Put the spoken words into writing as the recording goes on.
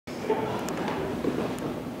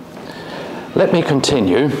Let me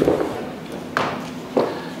continue.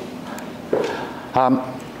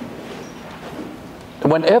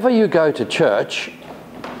 Whenever you go to church,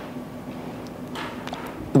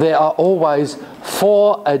 there are always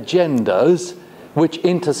 4 agendas which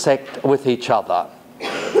intersect with each other.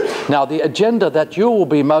 Now, the agenda that you will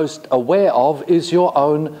be most aware of is your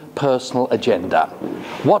own personal agenda.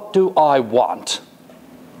 What do I want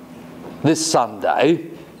this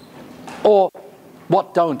Sunday? Or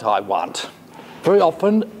what don't I want? Very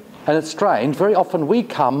often, and it's strange, very often we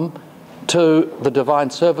come to the divine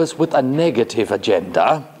service with a negative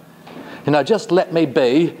agenda. You know, just let me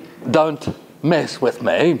be, don't mess with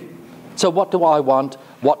me. So what do I want?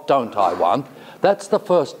 What don't I want? That's the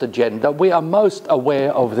first agenda. We are most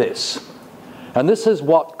aware of this. And this is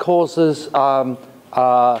what causes most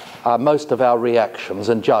of our reactions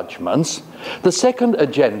and judgments. The second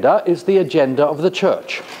agenda is the agenda of the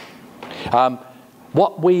church.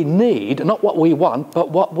 What we need, not what we want, but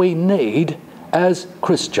what we need as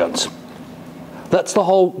Christians. That's the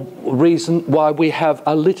whole reason why we have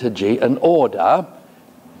a liturgy, an order,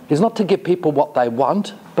 is not to give people what they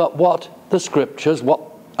want, but what the scriptures, what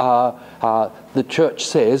the church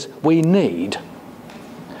says we need.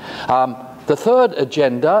 The third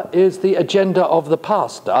agenda is the agenda of the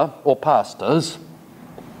pastor or pastors.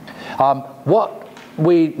 What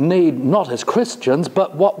we need not as Christians,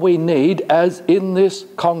 but what we need as in this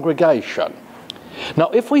congregation. Now,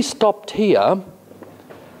 if we stopped here,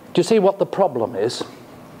 do you see what the problem is?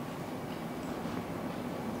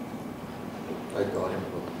 No God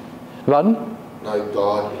input. Pardon? No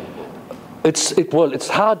God input. Well, it's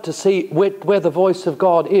hard to see where the voice of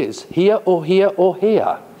God is, here or here or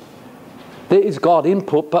here. There is God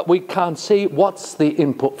input, but we can't see what's the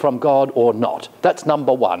input from God or not. That's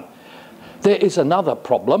number one. There is another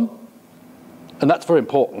problem, and that's very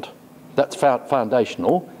important. That's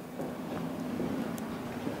foundational.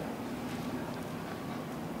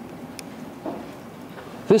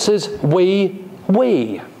 This is we.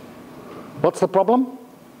 What's the problem?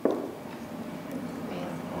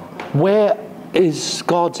 Where is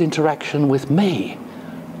God's interaction with me?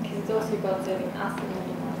 Because it's also God serving us in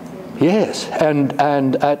order to. Yes,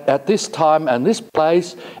 and at this time and this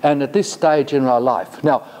place and at this stage in our life.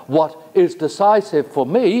 Now, what is decisive for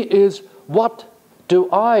me is what do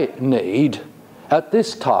I need at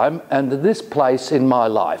this time and at this place in my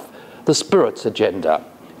life? The Spirit's agenda.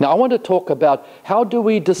 Now, I want to talk about how do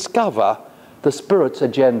we discover the Spirit's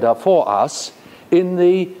agenda for us in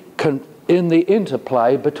the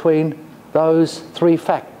interplay between those 3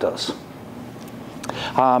 factors.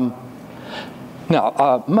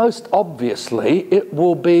 Most obviously, it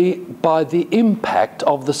will be by the impact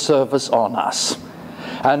of the service on us.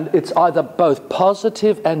 And it's either both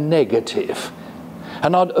positive and negative.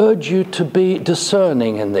 And I'd urge you to be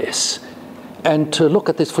discerning in this and to look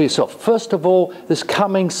at this for yourself. First of all, this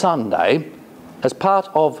coming Sunday, as part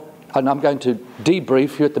of, and I'm going to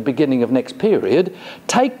debrief you at the beginning of next period,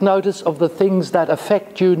 take notice of the things that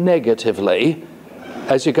affect you negatively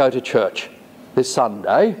as you go to church this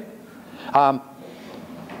Sunday.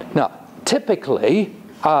 Now, typically,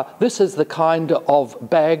 this is the kind of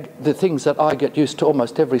bag, the things that I get used to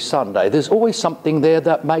almost every Sunday. There's always something there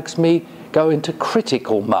that makes me go into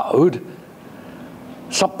critical mode,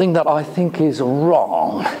 something that I think is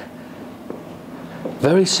wrong.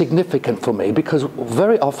 Very significant for me, because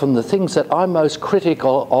very often the things that I'm most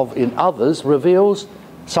critical of in others reveals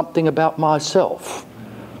something about myself.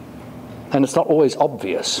 And it's not always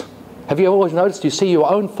obvious. Have you always noticed you see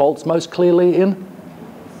your own faults most clearly in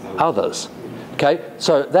others? Okay,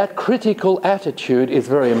 so that critical attitude is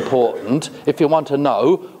very important if you want to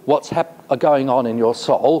know what's going on in your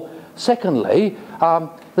soul. Secondly,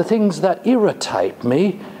 the things that irritate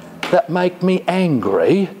me, that make me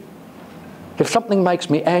angry. If something makes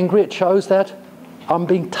me angry, it shows that I'm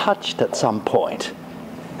being touched at some point.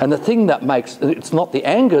 And the thing that makes, it's not the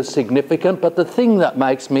anger is significant, but the thing that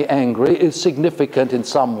makes me angry is significant in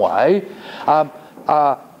some way.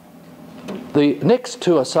 The next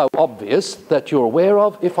 2 are so obvious that you're aware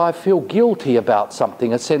of. If I feel guilty about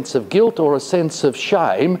something, a sense of guilt or a sense of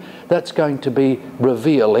shame, that's going to be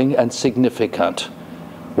revealing and significant.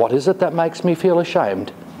 What is it that makes me feel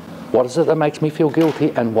ashamed? What is it that makes me feel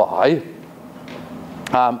guilty, and why?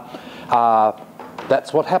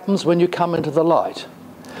 That's what happens when you come into the light.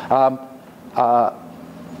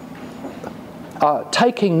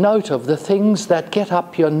 Taking note of the things that get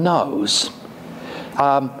up your nose.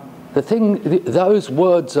 Those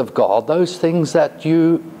words of God, those things that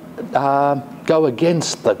you go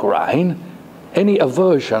against the grain, any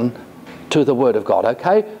aversion to the Word of God,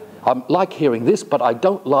 okay? I like hearing this, but I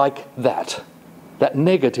don't like that. That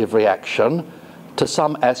negative reaction to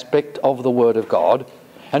some aspect of the Word of God.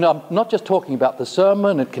 And I'm not just talking about the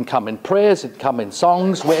sermon. It can come in prayers, it can come in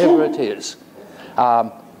songs, wherever it is.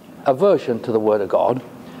 Aversion to the Word of God.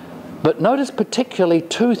 But notice particularly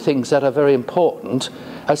two things that are very important.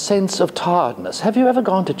 A sense of tiredness. Have you ever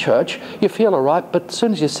gone to church? You feel all right, but as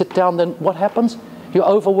soon as you sit down, then what happens? You're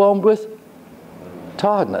overwhelmed with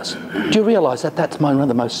tiredness. Do you realise that that's one of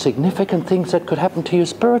the most significant things that could happen to you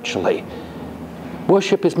spiritually?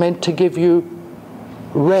 Worship is meant to give you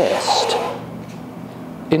rest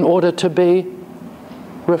in order to be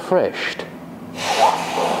refreshed.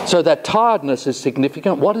 So that tiredness is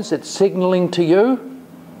significant. What is it signalling to you?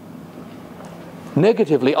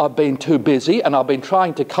 Negatively, I've been too busy and I've been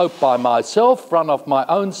trying to cope by myself, run off my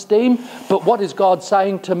own steam. But what is God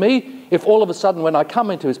saying to me if all of a sudden when I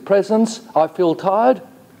come into His presence I feel tired?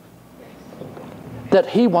 That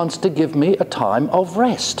He wants to give me a time of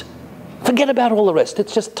rest. Forget about all the rest.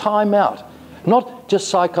 It's just time out. Not just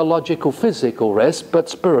psychological, physical rest, but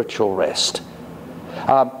spiritual rest.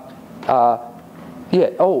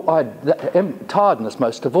 Tiredness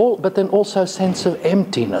most of all, but then also a sense of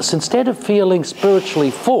emptiness. Instead of feeling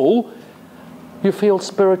spiritually full, you feel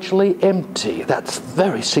spiritually empty. That's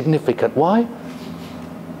very significant. Why?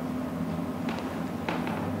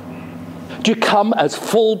 Do you come as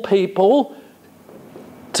full people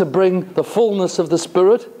to bring the fullness of the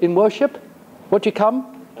Spirit in worship? What do you come?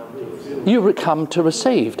 You come to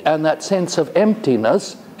receive. And that sense of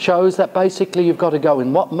emptiness shows that basically you've got to go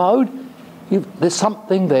in what mode? There's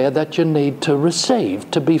something there that you need to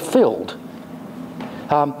receive, to be filled.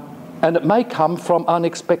 And it may come from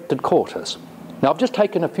unexpected quarters. Now, I've just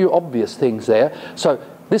taken a few obvious things there. So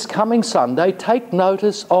this coming Sunday, take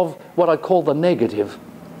notice of what I call the negative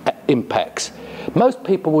impacts. Most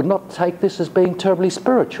people would not take this as being terribly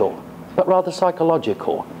spiritual, but rather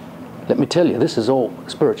psychological. Let me tell you, this is all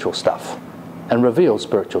spiritual stuff and reveals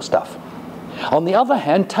spiritual stuff. On the other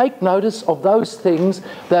hand, take notice of those things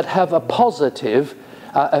that have a positive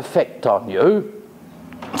effect on you,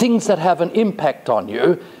 things that have an impact on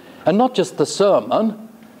you, and not just the sermon,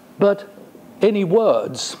 but any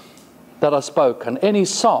words that are spoken, any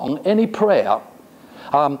song, any prayer.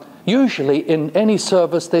 Usually in any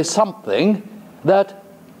service there's something that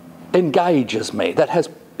engages me, that has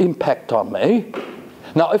impact on me.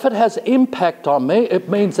 Now, if it has impact on me, it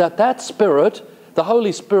means that that Spirit, the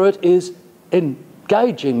Holy Spirit, is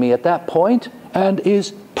engaging me at that point and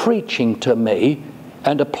is preaching to me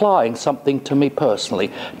and applying something to me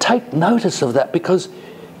personally. Take notice of that, because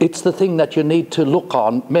it's the thing that you need to look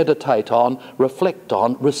on, meditate on, reflect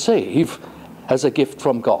on, receive as a gift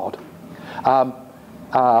from God.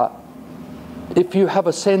 If you have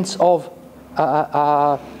a sense of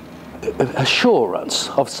assurance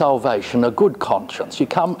of salvation, a good conscience, you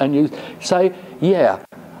come and you say, yeah,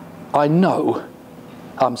 I know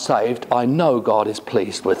I'm saved, I know God is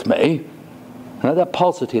pleased with me. You know, that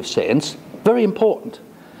positive sense, very important.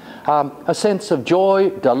 A sense of joy,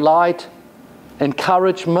 delight,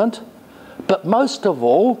 encouragement, but most of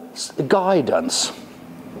all, guidance.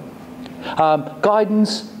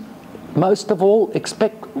 Guidance, most of all,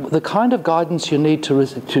 expect the kind of guidance you need to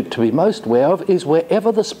be most aware of is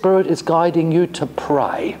wherever the Spirit is guiding you to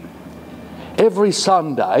pray. Every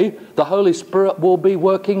Sunday, the Holy Spirit will be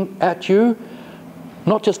working at you,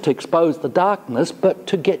 not just to expose the darkness, but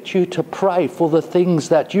to get you to pray for the things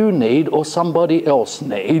that you need or somebody else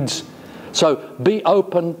needs. So be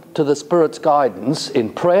open to the Spirit's guidance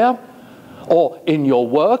in prayer, or in your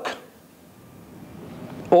work,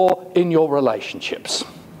 or in your relationships.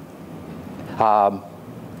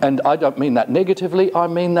 And I don't mean that negatively, I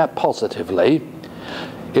mean that positively.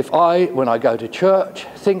 If I, when I go to church,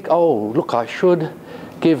 think, oh, look, I should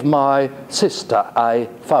give my sister a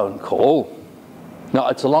phone call. Now,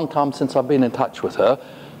 it's a long time since I've been in touch with her.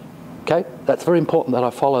 Okay, that's very important that I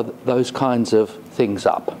follow those kinds of things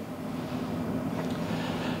up.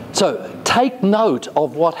 So, take note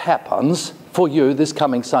of what happens for you this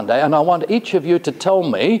coming Sunday, and I want each of you to tell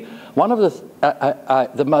me one of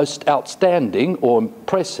the most outstanding or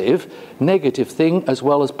impressive negative thing as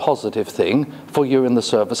well as positive thing for you in the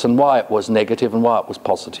service, and why it was negative and why it was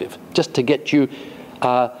positive, just to get you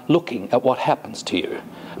looking at what happens to you.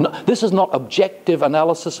 No, this is not objective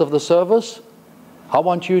analysis of the service. I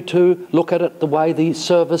want you to look at it the way the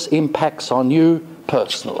service impacts on you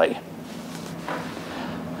personally.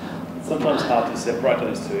 Sometimes hard to separate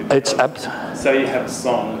those two. So you have a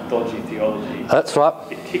song, dodgy theology. That's right.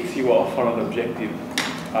 It kicks you off on an objective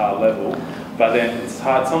level, but then it's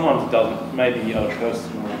hard. Sometimes it doesn't. Maybe a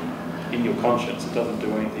personal in your conscience. It doesn't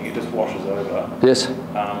do anything. It just washes over. Yes.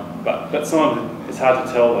 But some of it, it's hard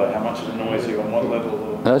to tell though how much it annoys you on what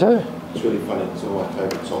level. I do. It's really funny. It's one of my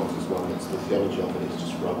favourite songs as well. It's the theology of it is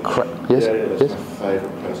just rubbish. Yes. That's Yes. my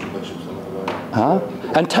favourite praise and worship song at the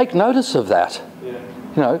moment. And take notice of that.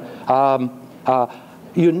 Yeah.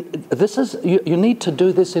 You know, you need to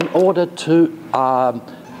do this in order to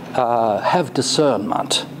have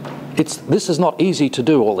discernment. This is not easy to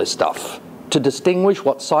do, all this stuff. To distinguish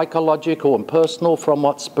what's psychological and personal from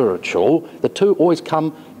what's spiritual, the two always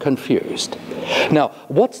come confused. Now,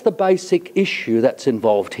 what's the basic issue that's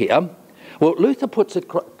involved here? Well, Luther puts it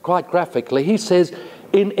quite graphically. He says,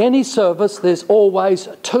 in any service, there's always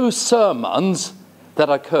two sermons that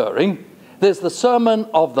are occurring. There's the sermon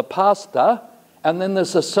of the pastor, and then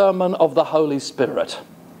there's the sermon of the Holy Spirit.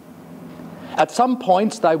 At some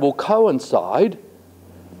points, they will coincide,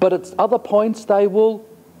 but at other points, they will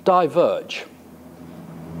diverge.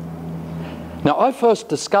 Now, I first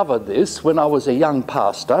discovered this when I was a young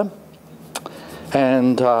pastor,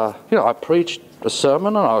 and I preached a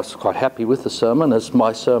sermon, and I was quite happy with the sermon as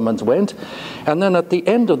my sermons went. And then at the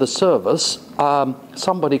end of the service,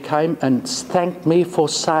 somebody came and thanked me for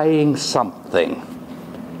saying something.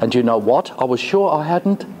 And you know what? I was sure I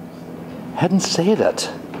hadn't said it.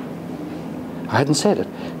 I hadn't said it.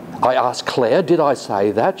 I asked Claire, did I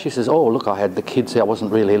say that? She says, oh, look, I had the kids here, I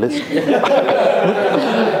wasn't really listening.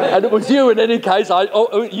 And it was you in any case.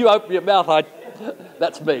 You open your mouth,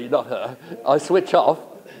 that's me, not her. I switch off.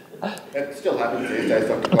 It still happens these days.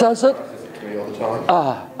 Does it? To me all the time.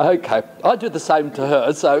 Ah, okay. I do the same to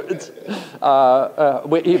her, so it's,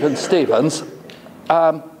 we're even Stevens.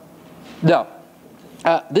 Now,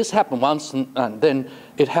 this happened once, and then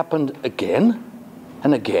it happened again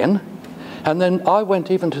and again. And then I went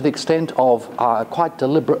even to the extent of quite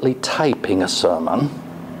deliberately taping a sermon,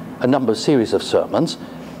 a series of sermons,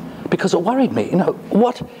 because it worried me. You know,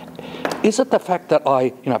 what is it? The fact that I,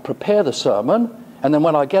 prepare the sermon, and then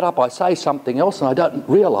when I get up, I say something else, and I don't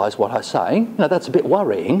realise what I'm saying. That's a bit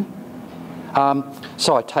worrying.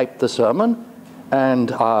 So I taped the sermon, and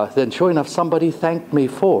then, sure enough, somebody thanked me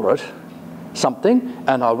for it,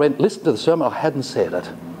 and I listened to the sermon. I hadn't said it,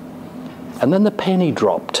 and then the penny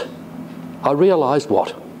dropped. I realised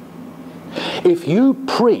what? If you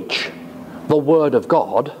preach the Word of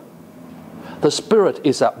God, the Spirit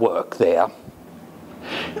is at work there.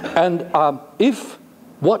 And if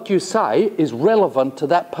what you say is relevant to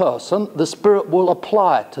that person, the Spirit will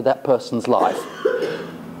apply it to that person's life.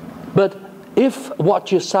 But if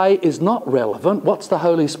what you say is not relevant, what's the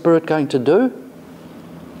Holy Spirit going to do?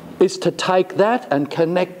 Is to take that and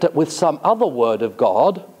connect it with some other Word of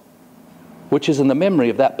God, which is in the memory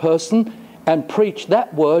of that person, and preach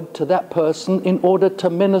that word to that person in order to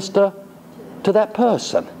minister to that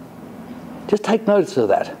person. Just take notice of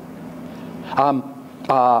that.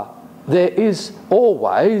 There is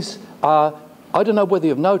always, I don't know whether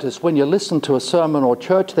you've noticed, when you listen to a sermon or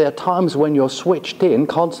church, there are times when you're switched in,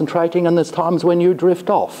 concentrating, and there's times when you drift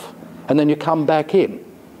off, and then you come back in.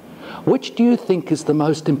 Which do you think is the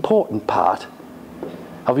most important part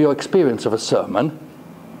of your experience of a sermon?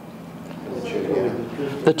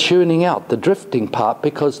 The tuning out, the drifting part,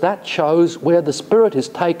 because that shows where the Spirit is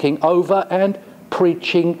taking over and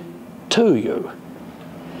preaching to you.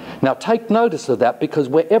 Now take notice of that, because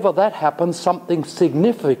wherever that happens, something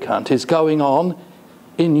significant is going on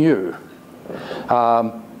in you.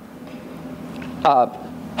 How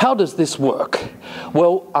does this work?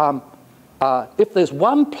 Well, if there's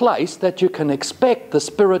one place that you can expect the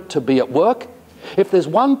Spirit to be at work, if there's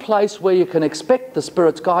one place where you can expect the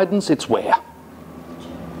Spirit's guidance, it's where?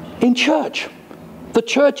 In church. The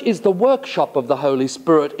church is the workshop of the Holy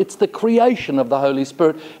Spirit. It's the creation of the Holy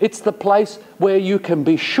Spirit. It's the place where you can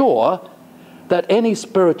be sure that any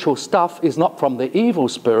spiritual stuff is not from the evil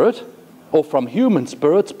spirit or from human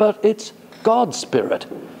spirits, but it's God's Spirit.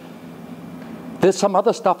 There's some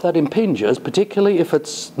other stuff that impinges, particularly if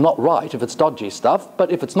it's not right, if it's dodgy stuff,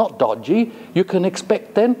 but if it's not dodgy, you can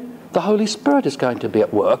expect then the Holy Spirit is going to be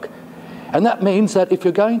at work. And that means that if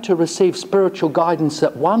you're going to receive spiritual guidance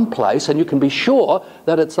at one place, and you can be sure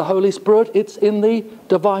that it's the Holy Spirit, it's in the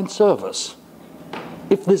divine service.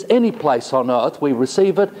 If there's any place on earth we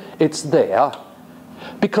receive it, it's there.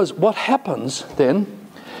 Because what happens then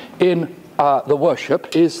in the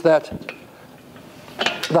worship is that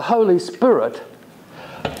the Holy Spirit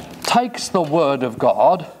takes the Word of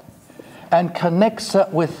God and connects it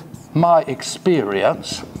with my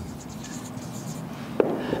experience,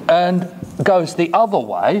 and goes the other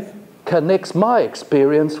way, connects my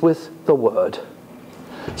experience with the Word.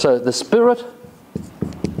 So the Spirit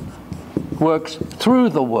works through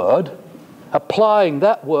the Word applying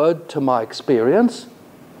that word to my experience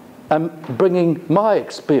and bringing my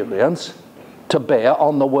experience to bear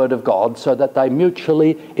on the Word of God so that they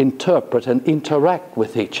mutually interpret and interact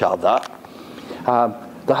with each other.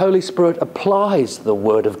 The Holy Spirit applies the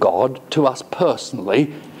Word of God to us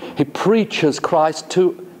personally. He preaches Christ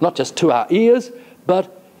to not just to our ears,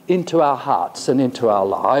 but into our hearts and into our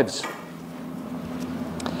lives.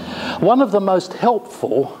 One of the most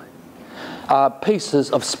helpful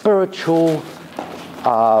pieces of spiritual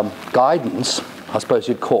guidance, I suppose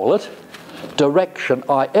you'd call it, direction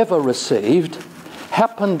I ever received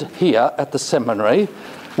happened here at the seminary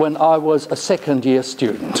when I was a second-year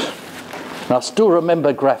student. And I still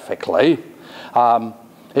remember graphically.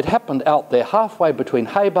 It happened out there halfway between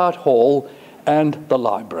Haybart Hall and the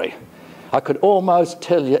library. I could almost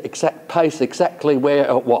tell you exactly where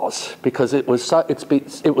it was, because it was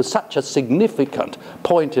such a significant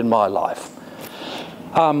point in my life.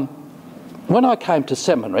 When I came to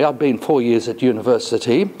seminary, I'd been 4 years at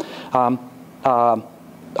university,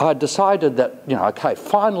 I decided that, okay,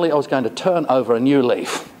 finally I was going to turn over a new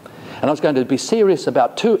leaf. And I was going to be serious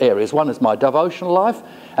about two areas. One is my devotional life,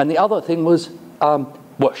 and the other thing was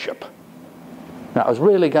worship. Now, I was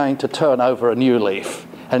really going to turn over a new leaf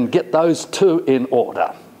and get those two in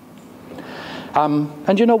order.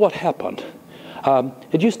 And you know what happened?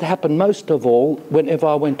 It used to happen most of all whenever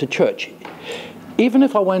I went to church. Even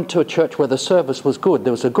if I went to a church where the service was good,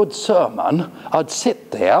 there was a good sermon, I'd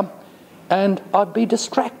sit there and I'd be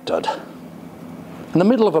distracted. In the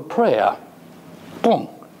middle of a prayer, boom,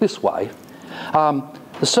 this way,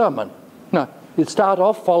 the sermon. You'd start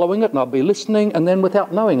off following it and I'd be listening, and then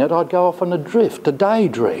without knowing it, I'd go off on a drift, a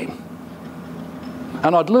daydream.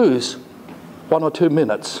 And I'd lose 1 or 2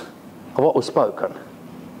 minutes of what was spoken.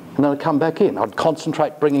 And then I'd come back in. I'd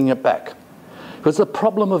concentrate bringing it back. It was the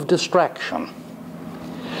problem of distraction.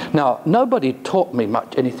 Now, nobody taught me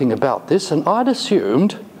much anything about this, and I'd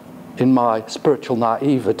assumed, in my spiritual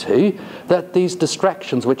naivety, that these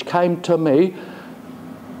distractions which came to me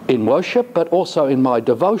in worship, but also in my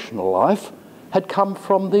devotional life, had come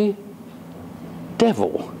from the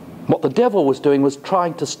devil. What the devil was doing was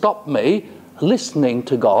trying to stop me listening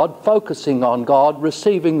to God, focusing on God,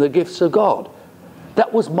 receiving the gifts of God.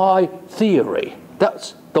 That was my theory.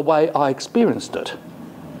 That's the way I experienced it.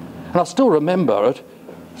 And I still remember it.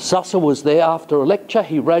 Sussa was there after a lecture.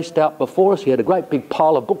 He raced out before us. He had a great big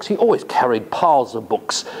pile of books. He always carried piles of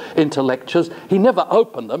books into lectures. He never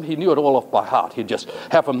opened them. He knew it all off by heart. He'd just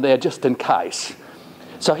have them there just in case.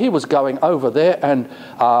 So he was going over there, and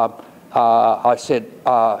I said,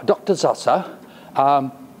 Dr. Sussa,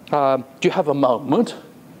 do you have a moment?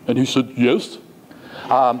 And he said, yes.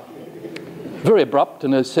 Very abrupt,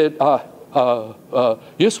 and I said,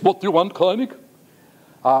 yes, what do you want, Kleinig?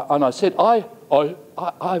 And I said,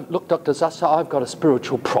 look, Dr. Sussa, I've got a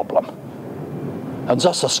spiritual problem. And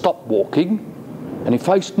Sussa stopped walking, and he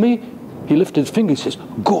faced me. He lifted his finger, he says,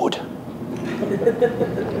 good.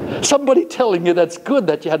 Somebody telling you that's good,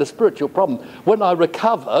 that you had a spiritual problem. When I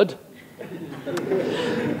recovered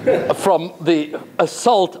from the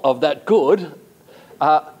assault of that good,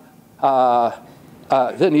 then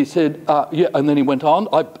he said, yeah, and then he went on.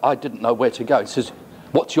 I didn't know where to go. He says,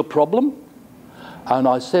 what's your problem? And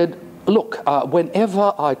I said, look,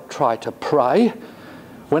 whenever I try to pray,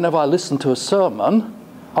 whenever I listen to a sermon,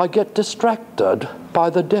 I get distracted by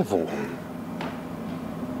the devil.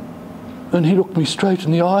 And he looked me straight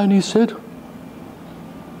in the eye and he said,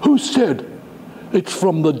 who said it's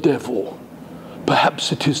from the devil?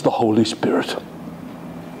 Perhaps it is the Holy Spirit.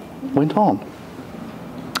 Went on.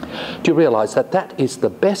 Do you realise that that is the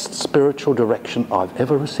best spiritual direction I've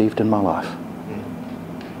ever received in my life?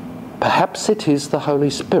 Perhaps it is the Holy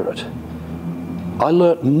Spirit. I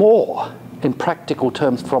learnt more in practical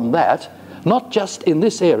terms from that, not just in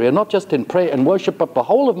this area, not just in prayer and worship, but the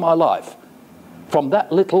whole of my life, from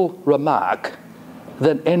that little remark,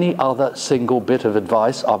 than any other single bit of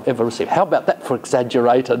advice I've ever received. How about that for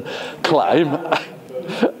exaggerated claim?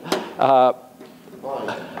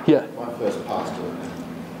 Yeah. My first pastor,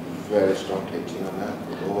 very strong teaching on that.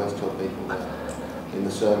 He always taught people that in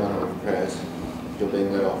the sermon or in prayers, if you're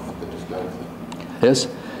being let off, then just go with it. Yes.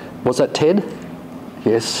 Was that Ted?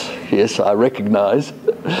 Yes, I recognise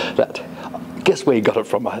that. Guess where he got it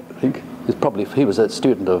from, I think. He was a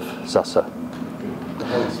student of Sussa. The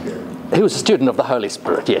Holy Spirit. He was a student of the Holy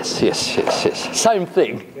Spirit, yes. Same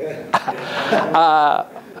thing.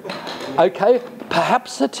 Okay,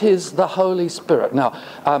 perhaps it is the Holy Spirit. Now,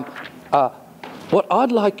 what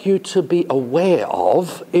I'd like you to be aware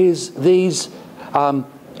of is these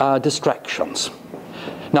distractions.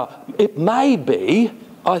 Now, it may be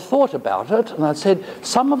I thought about it, and I said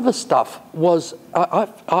some of the stuff was,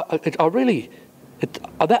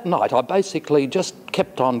 that night I basically just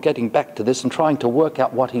kept on getting back to this and trying to work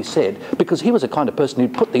out what he said, because he was the kind of person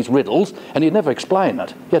who'd put these riddles and he'd never explain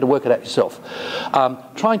it. You had to work it out yourself.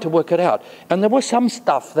 Trying to work it out. And there was some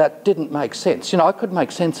stuff that didn't make sense. You know, I could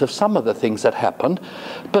make sense of some of the things that happened,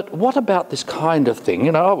 but what about this kind of thing?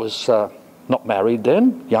 You know, I was not married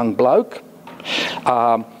then, young bloke.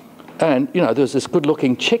 And, you know, there was this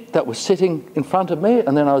good-looking chick that was sitting in front of me,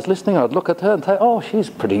 and then I was listening, I'd look at her and say, oh, she's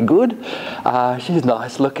pretty good. She's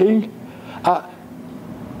nice-looking.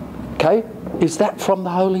 Okay, is that from the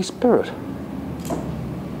Holy Spirit?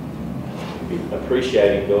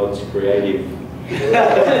 Appreciating God's creative.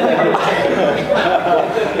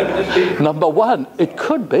 Number one, it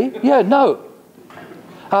could be. Yeah, no.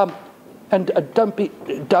 And don't think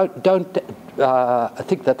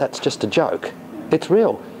that that's just a joke. It's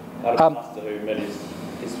real. I had a pastor who met his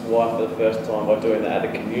wife for the first time by doing that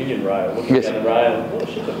at the communion rail, looking down the rail, and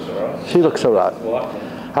she looks all right. She looks all right.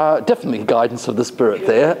 Definitely guidance of the Spirit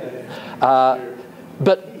there.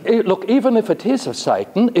 But look, even if it is of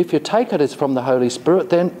Satan, if you take it as from the Holy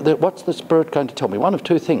Spirit, then what's the Spirit going to tell me? One of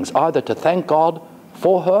two things: either to thank God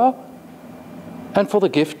for her and for the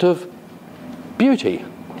gift of beauty,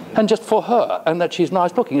 and just for her, and that she's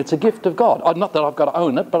nice looking. It's a gift of God. Not that I've got to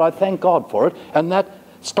own it, but I thank God for it, and that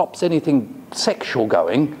stops anything sexual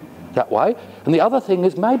going that way. And the other thing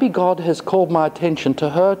is, maybe God has called my attention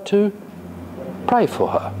to her to pray for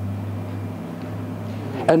her.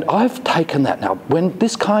 And I've taken that now. When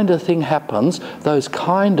this kind of thing happens, those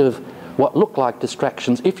kind of what look like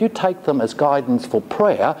distractions, if you take them as guidance for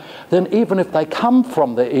prayer, then even if they come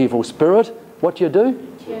from the evil spirit, what do?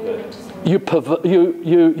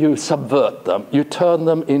 You subvert them. You turn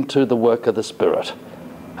them into the work of the Spirit.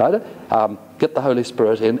 Right? Get the Holy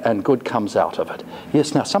Spirit in, and good comes out of it.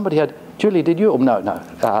 Yes. Now somebody had. Julie, did you? Oh, no.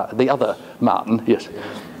 The other Martin. Yes.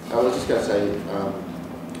 I was just going to say,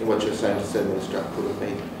 in what you're saying, just certainly struck with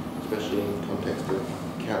me, especially in the context of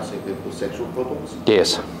counselling people with sexual problems.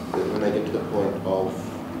 Yes. When they get to the point of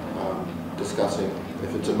discussing,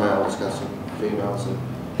 if it's a male discussing females, and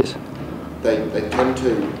yes, they tend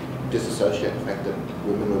to disassociate the fact that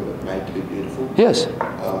women were made to be beautiful. Yes.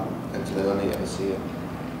 And so they only ever see it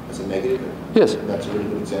as a negative. Yes. And that's a really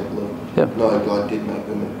good example of no, God did make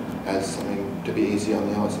women as something to be easy on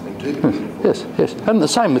the eye, something to be beautiful. Yes, yes. And the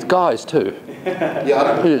same with guys too.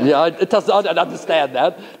 It does. I don't understand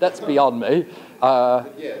that. That's beyond me. So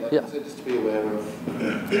just to be aware of,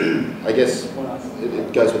 I guess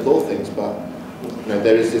it goes with all things, but you know,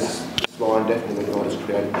 there is this line definitely that God has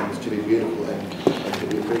created things to be beautiful and to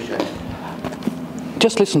be appreciated.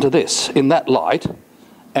 Just listen to this in that light,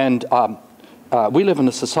 and we live in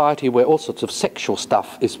a society where all sorts of sexual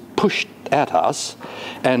stuff is pushed at us,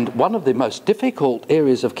 and one of the most difficult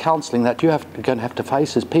areas of counselling that you're going to have to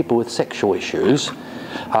face is people with sexual issues,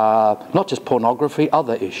 not just pornography,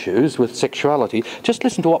 other issues with sexuality. Just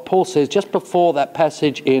listen to what Paul says just before that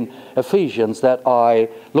passage in Ephesians that I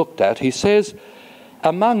looked at. He says,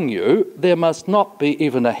 among you there must not be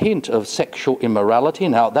even a hint of sexual immorality.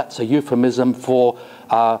 Now that's a euphemism for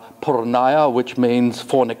porneia, which means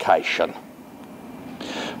fornication,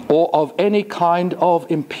 or of any kind of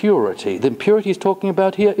impurity. The impurity he's talking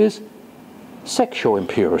about here is sexual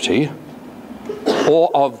impurity, or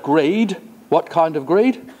of greed. What kind of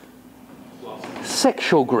greed?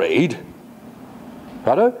 Sexual greed.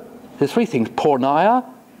 Righto? There's three things: porneia,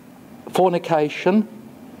 fornication,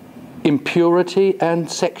 impurity,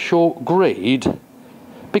 and sexual greed,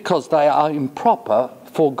 because they are improper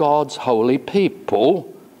for God's holy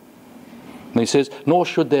people. And he says, nor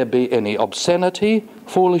should there be any obscenity,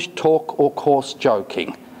 foolish talk, or coarse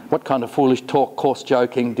joking. What kind of foolish talk, coarse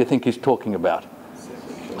joking do you think he's talking about?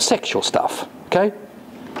 Sexual stuff, okay?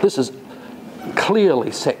 This is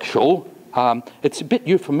clearly sexual. It's a bit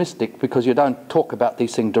euphemistic because you don't talk about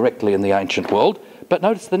these things directly in the ancient world. But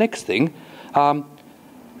notice the next thing.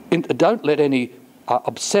 Don't let any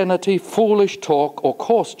obscenity, foolish talk, or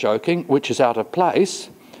coarse joking, which is out of place,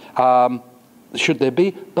 should there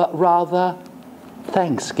be, but rather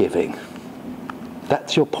thanksgiving.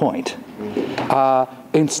 That's your point.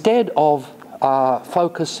 Instead of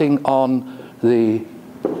focusing on the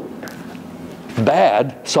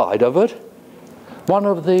bad side of it, one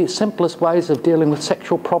of the simplest ways of dealing with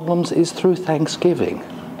sexual problems is through thanksgiving.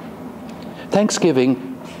 Thanksgiving,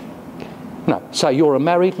 say you're a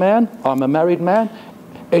married man, I'm a married man,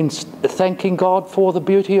 in thanking God for the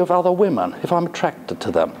beauty of other women, if I'm attracted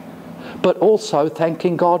to them. But also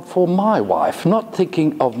thanking God for my wife, not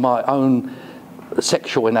thinking of my own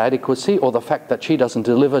sexual inadequacy or the fact that she doesn't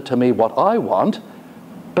deliver to me what I want,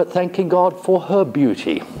 but thanking God for her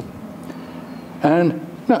beauty. And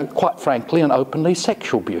quite frankly and openly,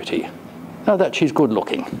 sexual beauty. That she's good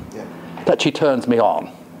looking, that she turns me on,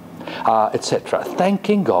 etc.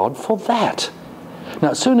 Thanking God for that.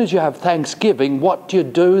 Now, as soon as you have thanksgiving, what do you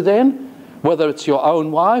do then? Whether it's your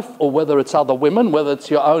own wife or whether it's other women, whether it's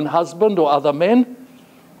your own husband or other men,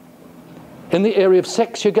 in the area of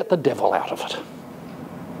sex, you get the devil out of it.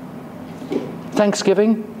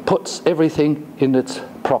 Thanksgiving puts everything in its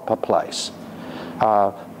proper place.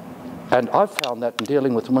 And I've found that in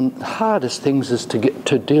dealing with one of the hardest things is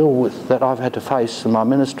to deal with that I've had to face in my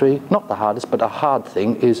ministry. Not the hardest, but a hard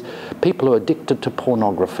thing is people who are addicted to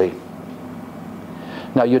pornography.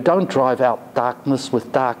 Now, you don't drive out darkness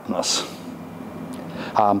with darkness.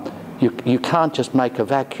 You can't just make a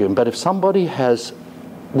vacuum. But if somebody has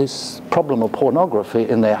this problem of pornography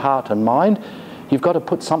in their heart and mind, you've got to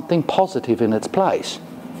put something positive in its place.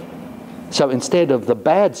 So instead of the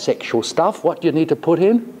bad sexual stuff, what do you need to put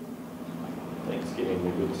in? Thanksgiving,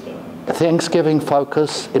 the good stuff. Thanksgiving,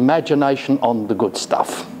 focus, imagination on the good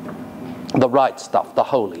stuff. The right stuff, the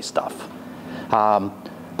holy stuff.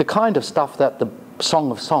 The kind of stuff that the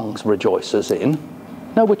Song of Songs rejoices in,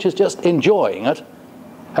 which is just enjoying it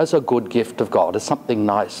as a good gift of God, as something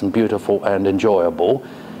nice and beautiful and enjoyable,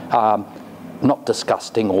 not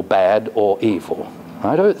disgusting or bad or evil.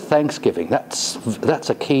 Right? Thanksgiving, that's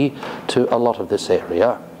a key to a lot of this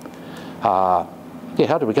area. How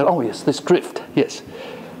do we get? Oh yes, this drift. Yes,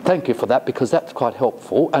 thank you for that, because that's quite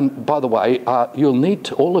helpful. And by the way,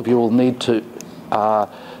 all of you will need to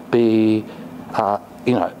be,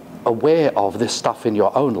 aware of this stuff in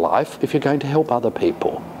your own life if you're going to help other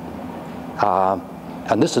people.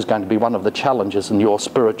 And this is going to be one of the challenges in your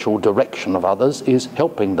spiritual direction of others, is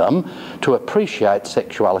helping them to appreciate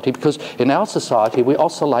sexuality, because in our society we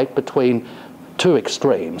oscillate between two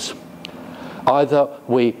extremes. Either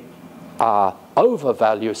we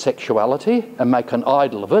overvalue sexuality and make an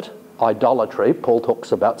idol of it, idolatry, Paul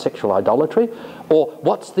talks about sexual idolatry, or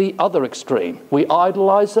what's the other extreme? We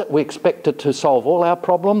idolize it, we expect it to solve all our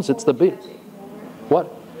problems, it's the bit.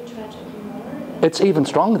 What? It's even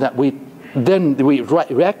stronger than that. We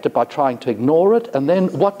react it by trying to ignore it, and then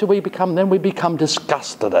what do we become? Then we become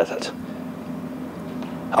disgusted at it.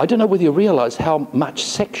 I don't know whether you realise how much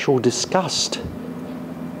sexual disgust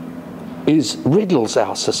riddles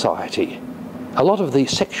our society. A lot of the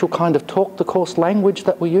sexual kind of talk, the coarse language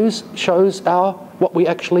that we use, shows what we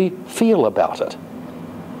actually feel about it.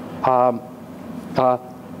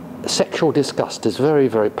 Sexual disgust is very,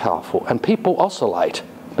 very powerful, and people oscillate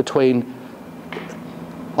between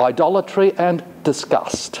idolatry and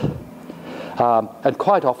disgust. And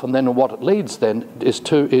quite often then what it leads then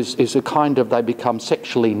is a kind of, they become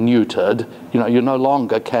sexually neutered. You no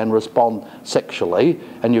longer can respond sexually,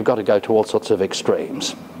 and you've got to go to all sorts of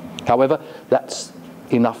extremes. However, that's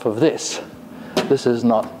enough of this. This is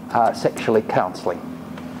not sexually counselling.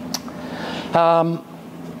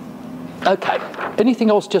 Okay,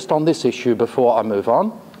 anything else just on this issue before I move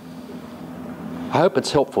on? I hope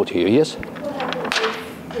it's helpful to you, yes? What happens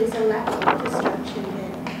if there's a lack of distraction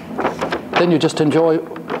then? Then you just enjoy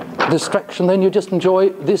distraction, then you just enjoy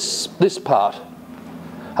this part.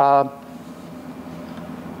 Right?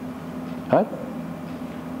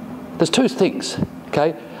 There's two things,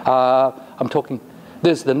 okay? I'm talking,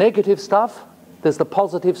 there's the negative stuff, there's the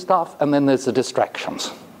positive stuff, and then there's the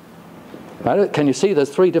distractions. Right? Can you see there's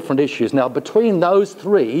three different issues? Now, between those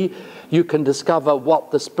three, you can discover what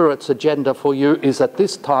the Spirit's agenda for you is at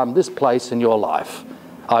this time, this place in your life,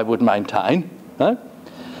 I would maintain. Right?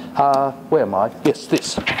 Where am I? Yes,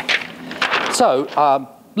 this. So,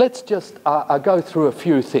 let's just go through a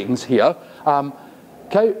few things here.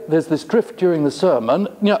 Okay, there's this drift during the sermon,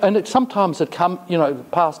 and sometimes it comes, the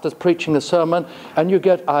pastor's preaching a sermon, and you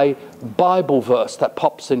get a Bible verse that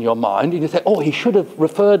pops in your mind, and you think, oh, he should have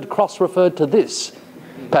cross-referred to this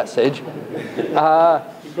passage.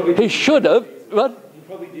 He should have. What? He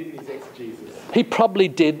probably did in his exegesis. He probably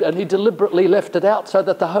did, and he deliberately left it out so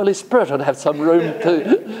that the Holy Spirit would have some room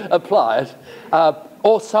to apply it,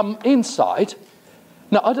 or some insight.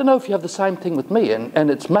 Now, I don't know if you have the same thing with me, and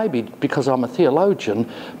it's maybe because I'm a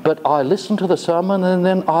theologian, but I listen to the sermon and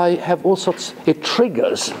then I have it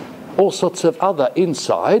triggers all sorts of other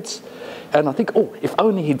insights, and I think, oh, if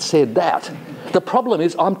only he'd said that. The problem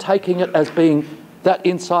is I'm taking it as being, that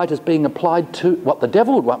insight is being applied to, what the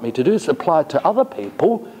devil would want me to do is apply it to other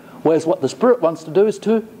people, whereas what the Spirit wants to do is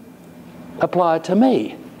to apply it to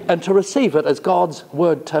me, and to receive it as God's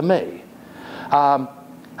word to me.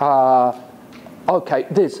 Okay,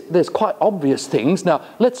 there's quite obvious things. Now,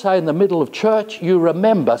 let's say in the middle of church you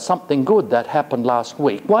remember something good that happened last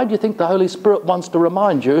week. Why do you think the Holy Spirit wants to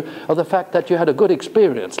remind you of the fact that you had a good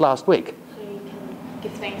experience last week? So you can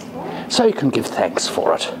give thanks for it. So you can give thanks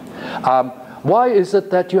for it. Why is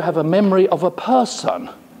it that you have a memory of a person?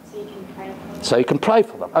 So you can pray for it. So you can pray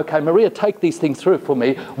for them. Okay, Maria, take these things through for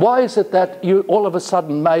me. Why is it that you all of a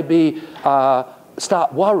sudden maybe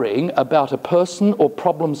start worrying about a person or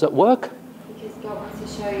problems at work? Because God wants to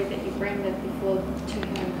show you that you bring them before to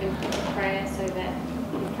Him in prayer so that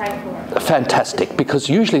you pray for it. Fantastic, because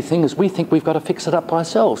usually things we think we've got to fix it up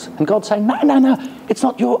ourselves. And God's saying, no, it's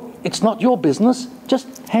not your business.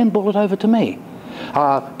 Just handball it over to me.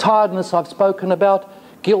 Tiredness I've spoken about,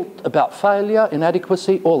 guilt about failure,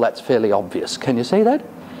 inadequacy, all that's fairly obvious. Can you see that?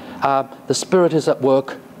 The Spirit is at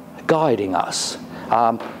work guiding us,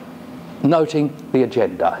 noting the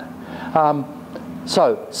agenda.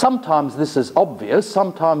 So sometimes this is obvious,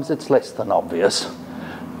 sometimes it's less than obvious.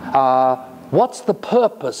 What's the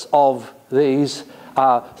purpose of these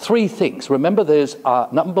three things? Remember, there's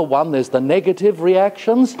number one, there's the negative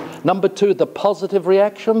reactions. Number two, the positive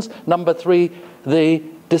reactions. Number three, the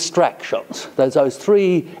distractions. There's those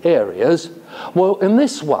three areas. Well, in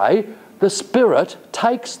this way, the Spirit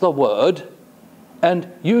takes the Word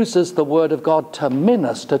and uses the Word of God to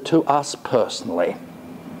minister to us personally.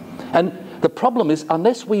 And the problem is,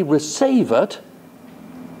 unless we receive it,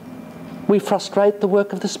 we frustrate the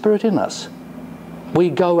work of the Spirit in us. We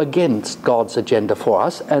go against God's agenda for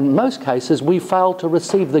us, and in most cases we fail to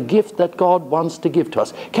receive the gift that God wants to give to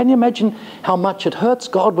us. Can you imagine how much it hurts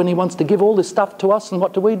God when He wants to give all this stuff to us, and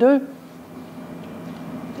what do?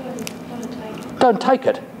 Don't take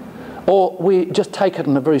it. Or we just take it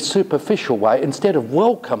in a very superficial way instead of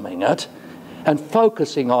welcoming it and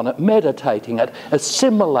focusing on it, meditating it,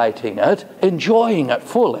 assimilating it, enjoying it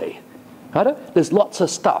fully. Right? There's lots of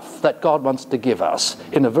stuff that God wants to give us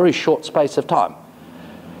in a very short space of time.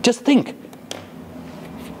 Just think,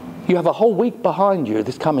 you have a whole week behind you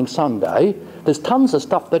this coming Sunday. There's tons of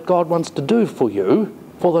stuff that God wants to do for you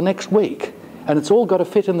for the next week. And it's all got to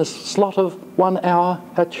fit in the slot of 1 hour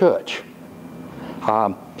at church.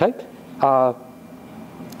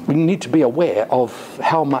 We need to be aware of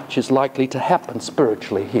how much is likely to happen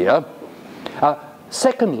spiritually here.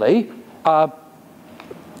 Secondly,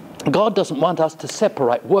 God doesn't want us to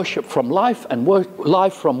separate worship from life and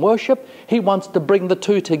life from worship. He wants to bring the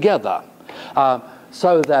two together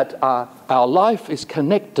so that our life is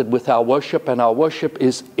connected with our worship and our worship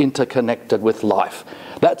is interconnected with life.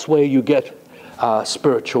 That's where you get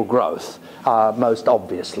spiritual growth, most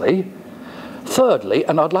obviously. Thirdly,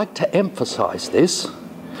 and I'd like to emphasize this,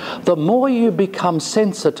 the more you become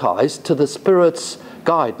sensitized to the Spirit's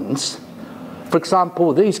guidance, for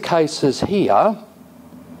example, these cases here,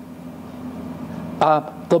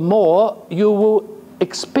 the more you will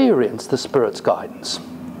experience the Spirit's guidance.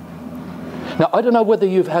 Now, I don't know whether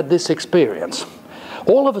you've had this experience.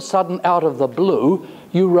 All of a sudden, out of the blue,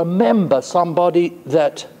 you remember somebody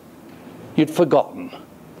that you'd forgotten.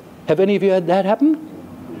 Have any of you had that happen?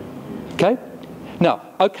 Okay. Now,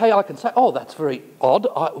 okay, I can say, oh, that's very odd.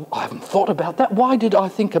 I haven't thought about that. Why did I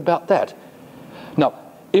think about that? Now,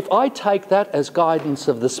 if I take that as guidance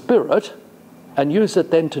of the Spirit and use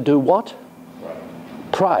it then to do what?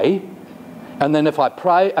 Pray. And then if I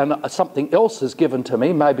pray and something else is given to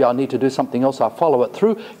me, maybe I need to do something else, I follow it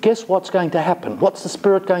through, guess what's going to happen? What's the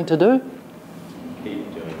Spirit going to do?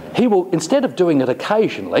 He will, instead of doing it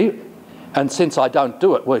occasionally, and since I don't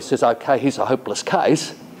do it, well, he says, okay, he's a hopeless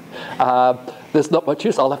case. There's not much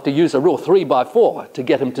use. I'll have to use a rule 3 by 4 to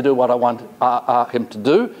get him to do what I want him to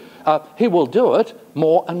do. He will do it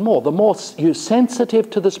more and more. The more you're sensitive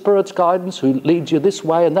to the Spirit's guidance, who leads you this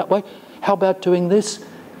way and that way, how about doing this?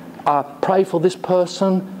 Pray for this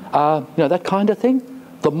person, that kind of thing.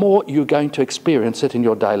 The more you're going to experience it in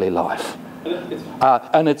your daily life.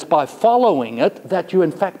 And it's by following it that you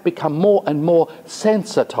in fact become more and more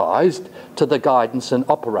sensitized to the guidance and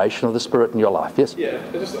operation of the Spirit in your life. Yes? Yeah,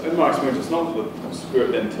 just in my experience, it's not that the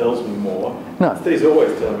Spirit then tells me more. No. He's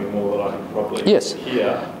always telling me more than I can probably hear.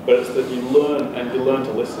 But it's that you learn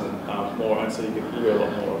to listen more, and so you can hear a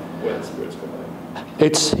lot more of where the Spirit's coming.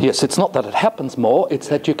 It's not that it happens more, it's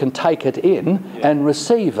that you can take it in and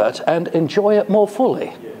receive it and enjoy it more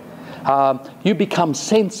fully. You become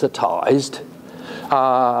sensitized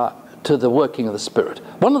to the working of the Spirit.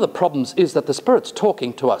 One of the problems is that the Spirit's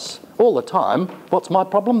talking to us all the time. What's my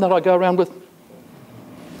problem? That I go around with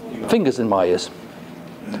fingers in my ears.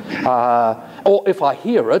 Or if I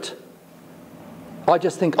hear it, I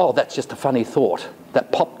just think, oh, that's just a funny thought.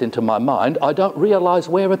 that popped into my mind, I don't realise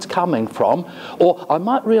where it's coming from, or I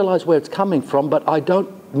might realise where it's coming from, but I don't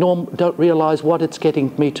realise what it's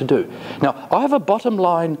getting me to do. Now, I have a bottom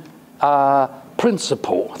line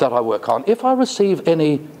principle that I work on. If I receive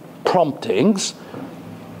any promptings,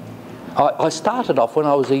 I started off when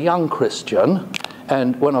I was a young Christian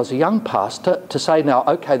and when I was a young pastor to say, now,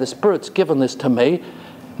 okay, the Spirit's given this to me.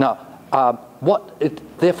 Now, what it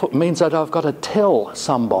therefore means that I've got to tell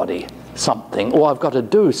somebody something, or I've got to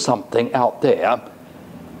do something out there.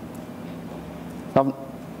 I've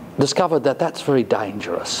discovered that that's very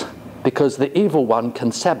dangerous, because the evil one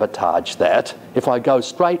can sabotage that if I go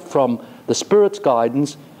straight from the Spirit's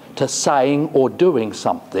guidance to saying or doing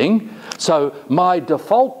something. So my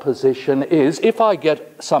default position is, if I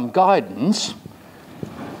get some guidance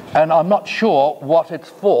and I'm not sure what it's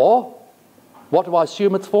for, what do I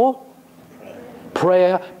assume it's for?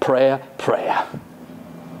 Prayer, prayer, prayer.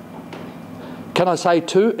 Can I say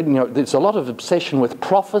too, there's a lot of obsession with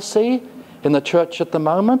prophecy in the church at the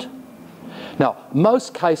moment. Now,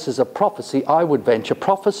 most cases of prophecy, I would venture,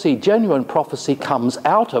 genuine prophecy comes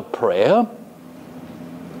out of prayer,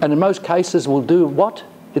 and in most cases will do what?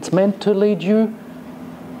 It's meant to lead you,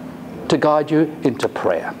 to guide you into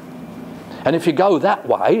prayer. And if you go that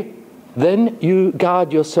way, then you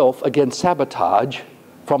guard yourself against sabotage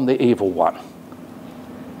from the evil one.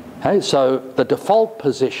 Okay, so the default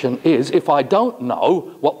position is, if I don't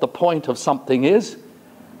know what the point of something is,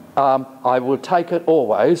 I will take it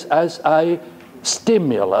always as a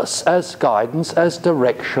stimulus, as guidance, as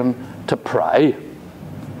direction to pray.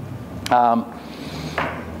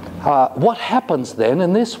 What happens then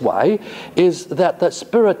in this way is that the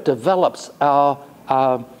Spirit develops our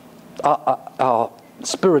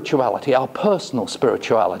spirituality, our personal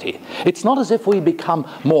spirituality. It's not as if we become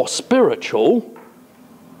more spiritual,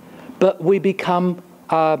 but we become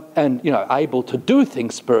able to do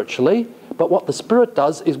things spiritually. But what the Spirit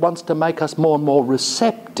does is wants to make us more and more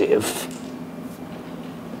receptive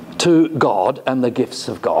to God and the gifts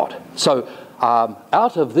of God. So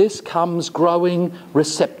out of this comes growing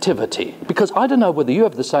receptivity. Because I don't know whether you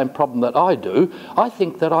have the same problem that I do. I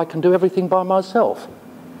think that I can do everything by myself.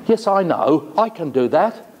 Yes, I know, I can do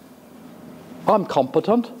that. I'm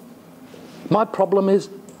competent. My problem is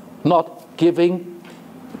not giving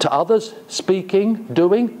to others, speaking,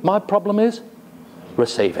 doing. My problem is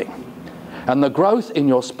receiving. And the growth in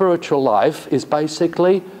your spiritual life is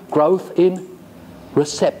basically growth in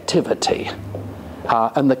receptivity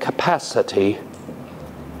and the capacity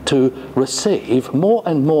to receive more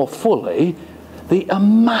and more fully the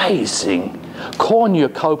amazing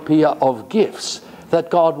cornucopia of gifts that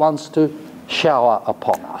God wants to shower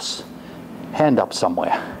upon us. Hand up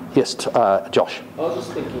somewhere. Yes, Josh. I was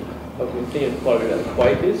just thinking, I've been thinking quite a bit about the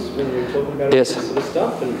Quakers when you were talking about yes. this sort of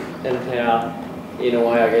stuff, and how, in a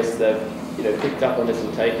way, I guess they've picked up on this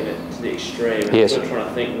and taken it to the extreme. And yes. Sort of trying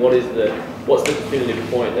to think, what's the definitive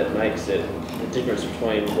point that makes it the difference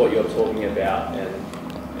between what you're talking about and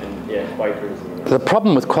Quakerism? The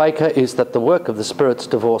problem with Quaker is that the work of the Spirit's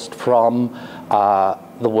divorced from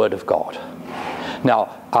the Word of God. Now,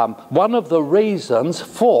 one of the reasons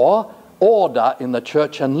for order in the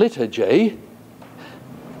church and liturgy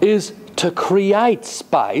is to create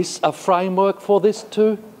space, a framework for this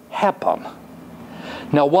to happen.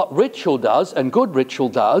 Now, what ritual does, and good ritual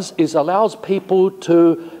does, is allows people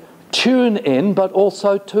to tune in, but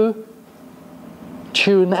also to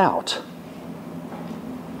tune out.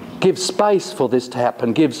 Gives space for this to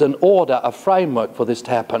happen, gives an order, a framework for this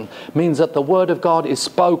to happen, means that the Word of God is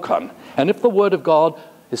spoken. And if the Word of God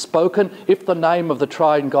is spoken, if the name of the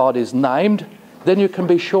Triune God is named, then you can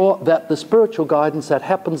be sure that the spiritual guidance that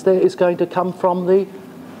happens there is going to come from the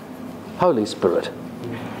Holy Spirit.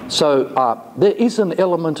 So there is an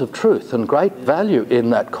element of truth and great value in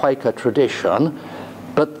that Quaker tradition,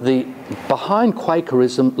 but behind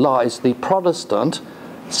Quakerism lies the Protestant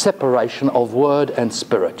separation of Word and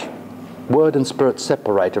Spirit. Word and Spirit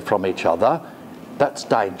separated from each other. That's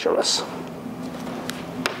dangerous.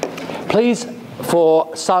 Please,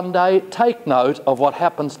 for Sunday, take note of what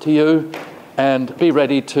happens to you and be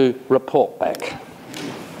ready to report back.